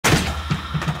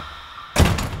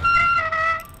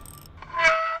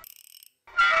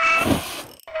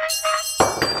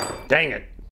Dang it.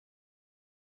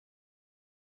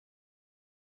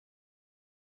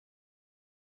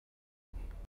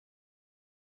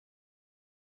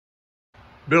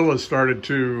 Bill has started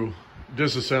to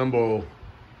disassemble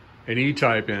an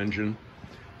E-type engine,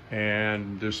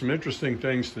 and there's some interesting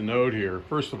things to note here.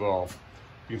 First of all,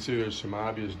 you can see there's some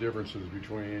obvious differences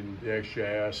between the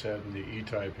XJS head and the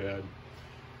E-type head.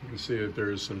 You can see that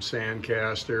there's some sand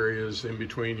cast areas in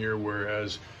between here,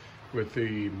 whereas with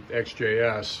the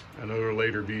XJS and other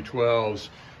later V-12s,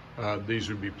 these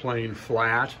would be plain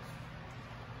flat,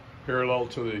 parallel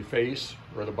to the face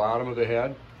or the bottom of the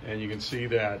head, and you can see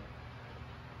that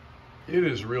it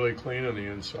is really clean on the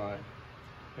inside.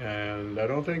 And I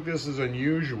don't think this is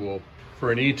unusual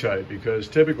for an E-type, because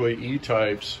typically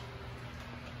E-types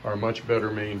are much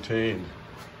better maintained.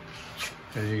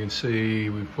 And you can see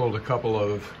we pulled a couple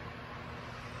of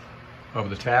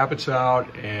the tappets out,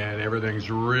 and everything's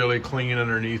really clean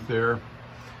underneath there.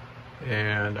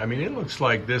 And I mean, it looks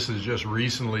like this has just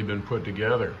recently been put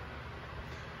together.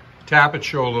 Tappets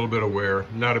show a little bit of wear,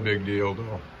 not a big deal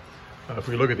though. If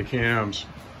we look at the cams,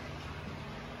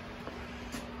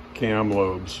 cam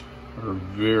lobes are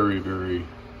very, very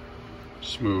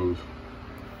smooth.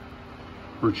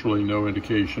 Virtually no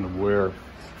indication of wear.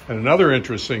 And another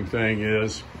interesting thing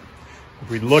is, if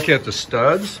we look at the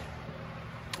studs,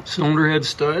 cylinder head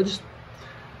studs,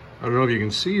 I don't know if you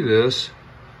can see this,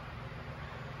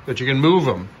 but you can move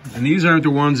them. And these aren't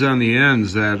the ones on the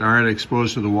ends that aren't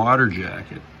exposed to the water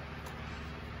jacket.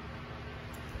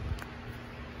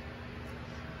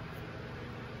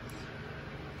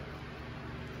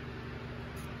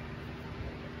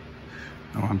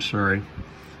 Oh, I'm sorry.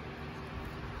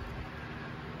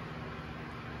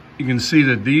 You can see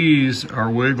that these are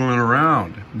wiggling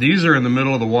around. These are in the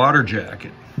middle of the water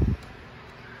jacket.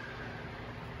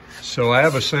 So I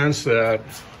have a sense that,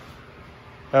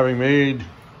 having made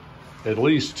at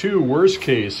least 2 worst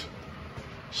case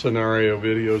scenario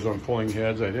videos on pulling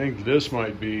heads, I think this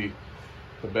might be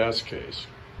the best case.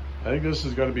 I think this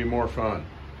is going to be more fun.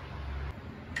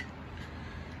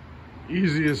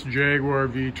 Easiest Jaguar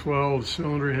V-12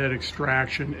 cylinder head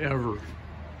extraction ever.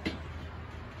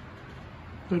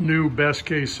 The new best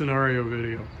case scenario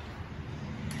video.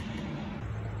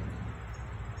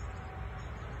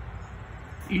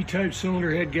 E-type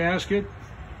cylinder head gasket,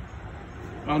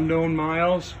 unknown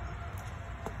miles.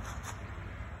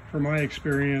 From my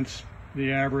experience,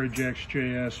 the average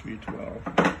XJS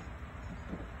V-12.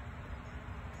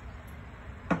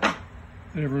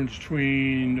 The difference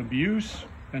between abuse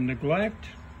and neglect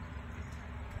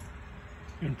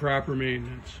and proper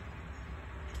maintenance.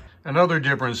 Another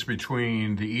difference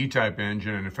between the E-type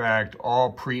engine, and in fact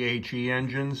all pre-HE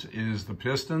engines, is the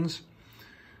pistons.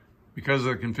 Because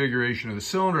of the configuration of the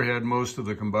cylinder head, most of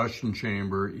the combustion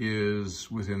chamber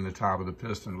is within the top of the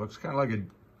piston. It looks kind of like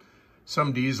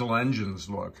some diesel engines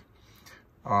look.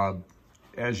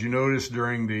 As you noticed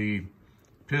during the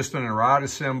piston and rod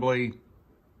assembly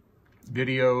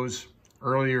videos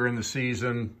earlier in the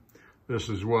season, this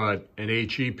is what an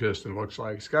HE piston looks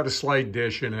like. It's got a slight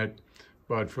dish in it,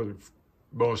 but for the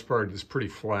most part, it's pretty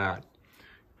flat.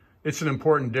 It's an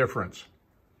important difference.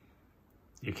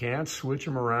 You can't switch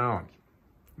them around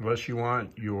unless you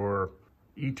want your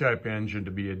E-type engine to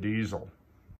be a diesel.